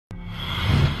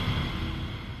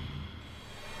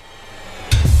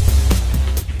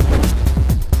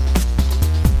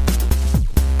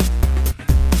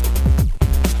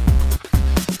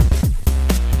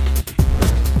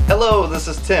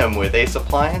I'm with Ace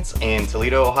Appliance in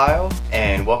Toledo, Ohio,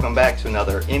 and welcome back to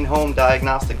another in-home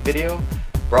diagnostic video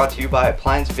brought to you by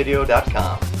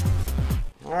ApplianceVideo.com.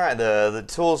 Alright, the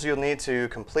tools you'll need to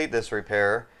complete this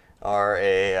repair are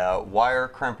a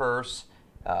wire crimpers,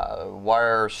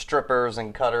 wire strippers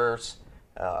and cutters,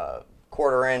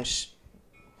 1/4 inch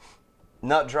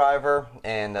nut driver,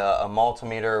 and a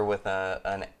multimeter with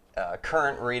a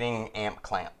current reading amp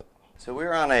clamp. So we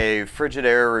were on a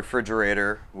Frigidaire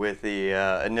refrigerator with the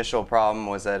initial problem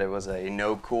was that it was a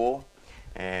no cool,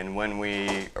 and when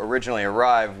we originally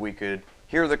arrived we could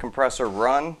hear the compressor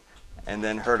run and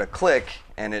then heard a click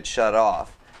and it shut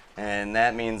off, and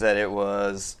that means that it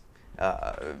was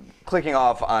clicking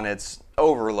off on its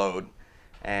overload.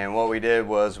 And what we did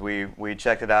was we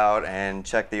checked it out and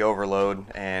checked the overload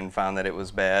and found that it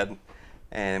was bad,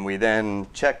 and we then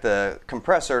checked the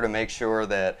compressor to make sure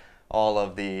that all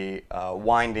of the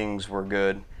windings were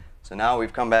good. So now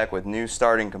we've come back with new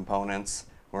starting components.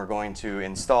 We're going to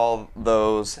install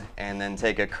those and then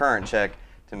take a current check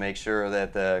to make sure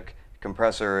that the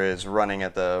compressor is running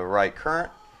at the right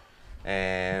current,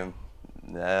 and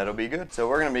that'll be good. So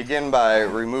we're going to begin by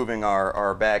removing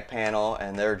our back panel,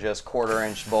 and they're just 1/4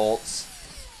 inch bolts.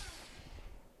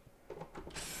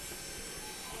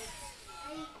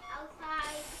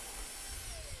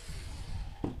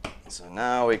 So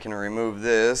now we can remove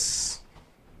this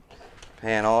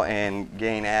panel and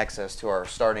gain access to our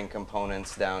starting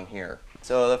components down here.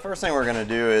 So the first thing we're going to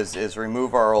do is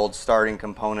remove our old starting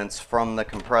components from the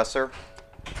compressor.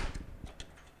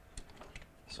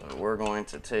 So we're going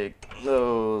to take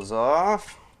those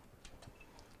off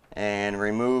and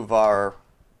remove our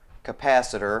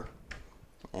capacitor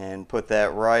and put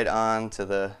that right onto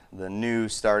the new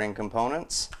starting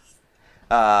components.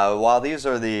 While these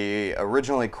are the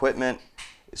original equipment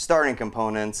starting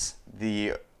components,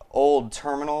 the old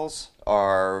terminals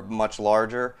are much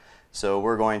larger, so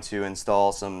we're going to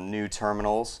install some new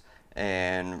terminals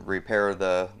and repair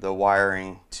the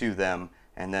wiring to them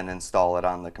and then install it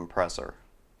on the compressor.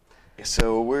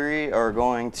 So we are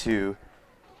going to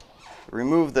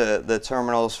remove the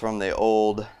terminals from the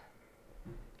old,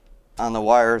 on the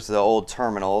wires, the old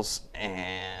terminals,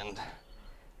 and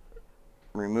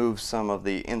remove some of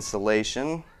the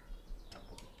insulation.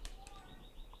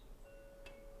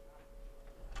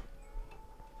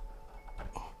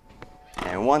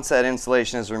 And once that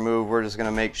insulation is removed, we're just going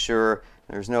to make sure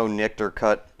there's no nicked or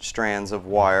cut strands of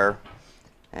wire,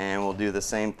 and we'll do the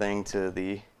same thing to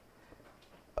the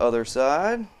other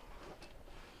side.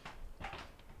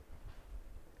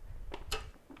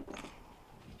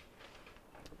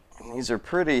 And these are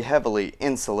pretty heavily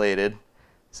insulated,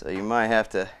 so you might have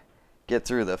to get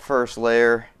through the first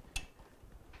layer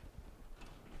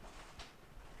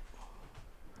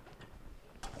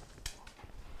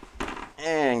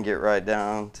and get right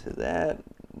down to that,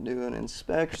 do an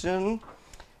inspection.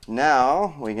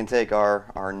 Now we can take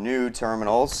our new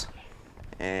terminals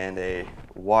and a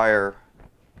wire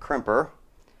crimper,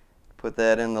 put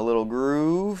that in the little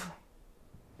groove,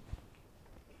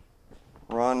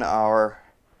 run our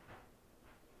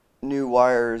new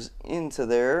wires into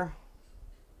there,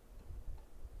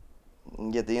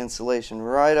 and get the insulation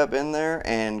right up in there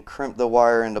and crimp the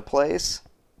wire into place.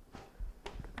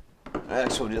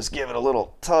 Next, we'll just give it a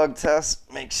little tug test,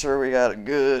 make sure we got a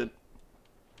good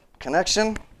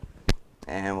connection,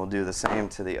 and we'll do the same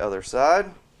to the other side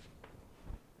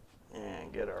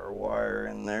and get our wire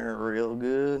in there real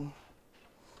good.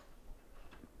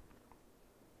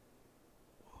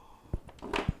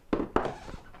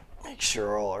 Make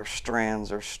sure all our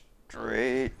strands are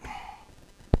straight.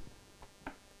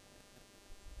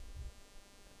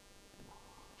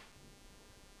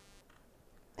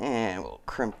 And we'll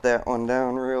crimp that one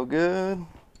down real good.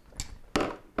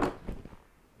 Give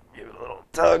it a little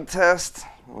tug test.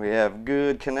 We have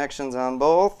good connections on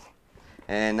both.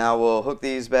 And now we'll hook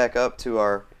these back up to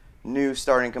our new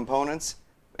starting components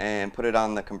and put it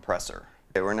on the compressor.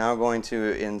 Okay, we're now going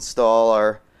to install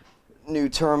our new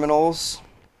terminals.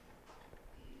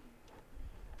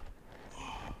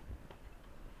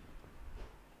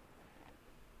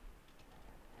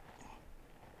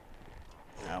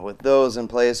 Now with those in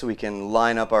place, we can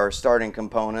line up our starting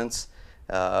components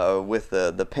with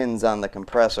the pins on the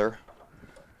compressor.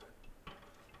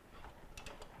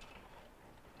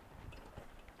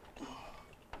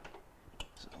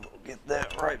 So we'll get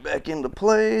that right back into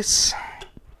place.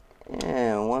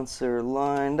 And once they're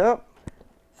lined up,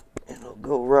 it'll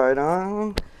go right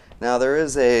on. Now there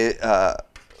is a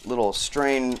little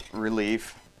strain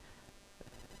relief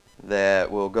that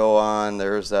will go on.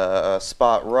 There's a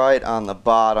spot right on the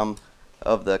bottom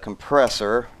of the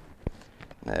compressor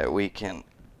that we can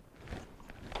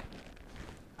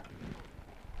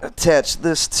attach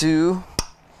this to,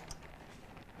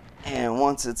 and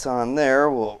once it's on there,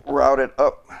 we'll route it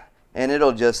up, and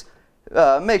it'll just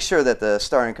make sure that the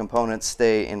starting components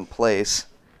stay in place.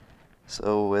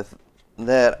 So with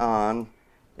that on,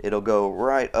 it'll go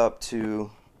right up to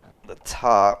the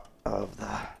top of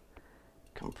the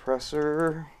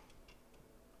compressor.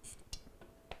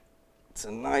 It's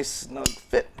a nice snug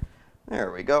fit.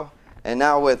 There we go. And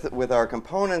now with our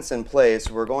components in place,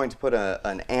 we're going to put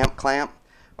an amp clamp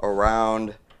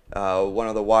around one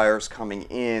of the wires coming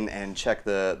in and check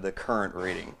the current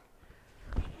reading.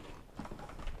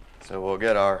 So we'll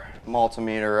get our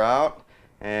multimeter out,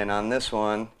 and on this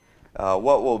one,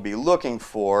 what we'll be looking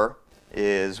for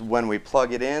is when we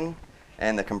plug it in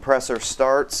and the compressor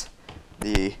starts,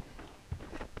 the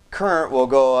current will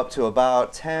go up to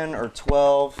about 10 or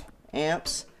 12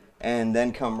 amps and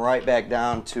then come right back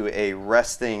down to a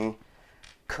resting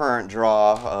current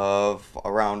draw of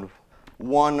around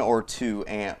 1 or 2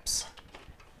 amps.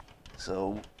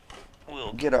 So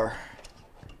we'll get our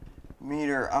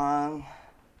meter on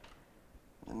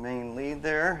the main lead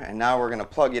there, and now we're going to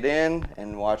plug it in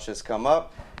and watch this come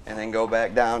up and then go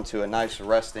back down to a nice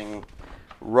resting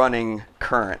running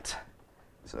current.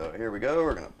 So here we go,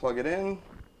 we're going to plug it in.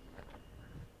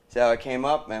 See how it came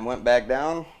up and went back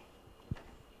down?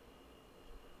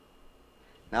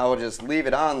 Now we'll just leave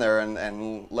it on there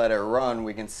and let it run.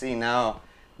 We can see now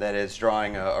that it's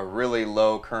drawing a really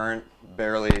low current,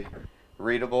 barely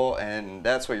readable, and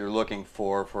that's what you're looking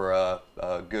for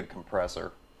a good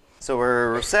compressor. So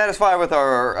we're satisfied with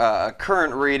our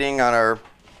current reading on our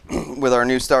with our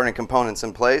new starting components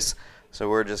in place. So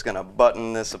we're just going to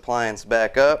button this appliance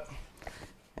back up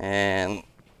and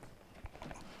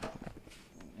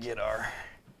get our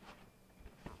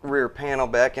rear panel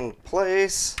back in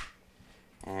place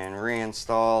and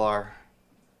reinstall our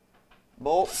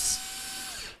bolts.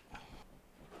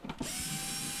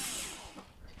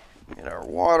 Get our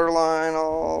water line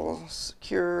all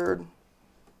secured.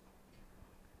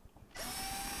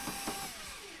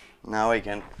 Now we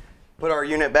can put our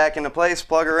unit back into place,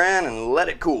 plug her in, and let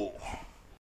it cool.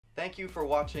 Thank you for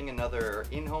watching another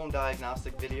in-home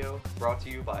diagnostic video brought to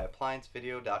you by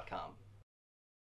ApplianceVideo.com.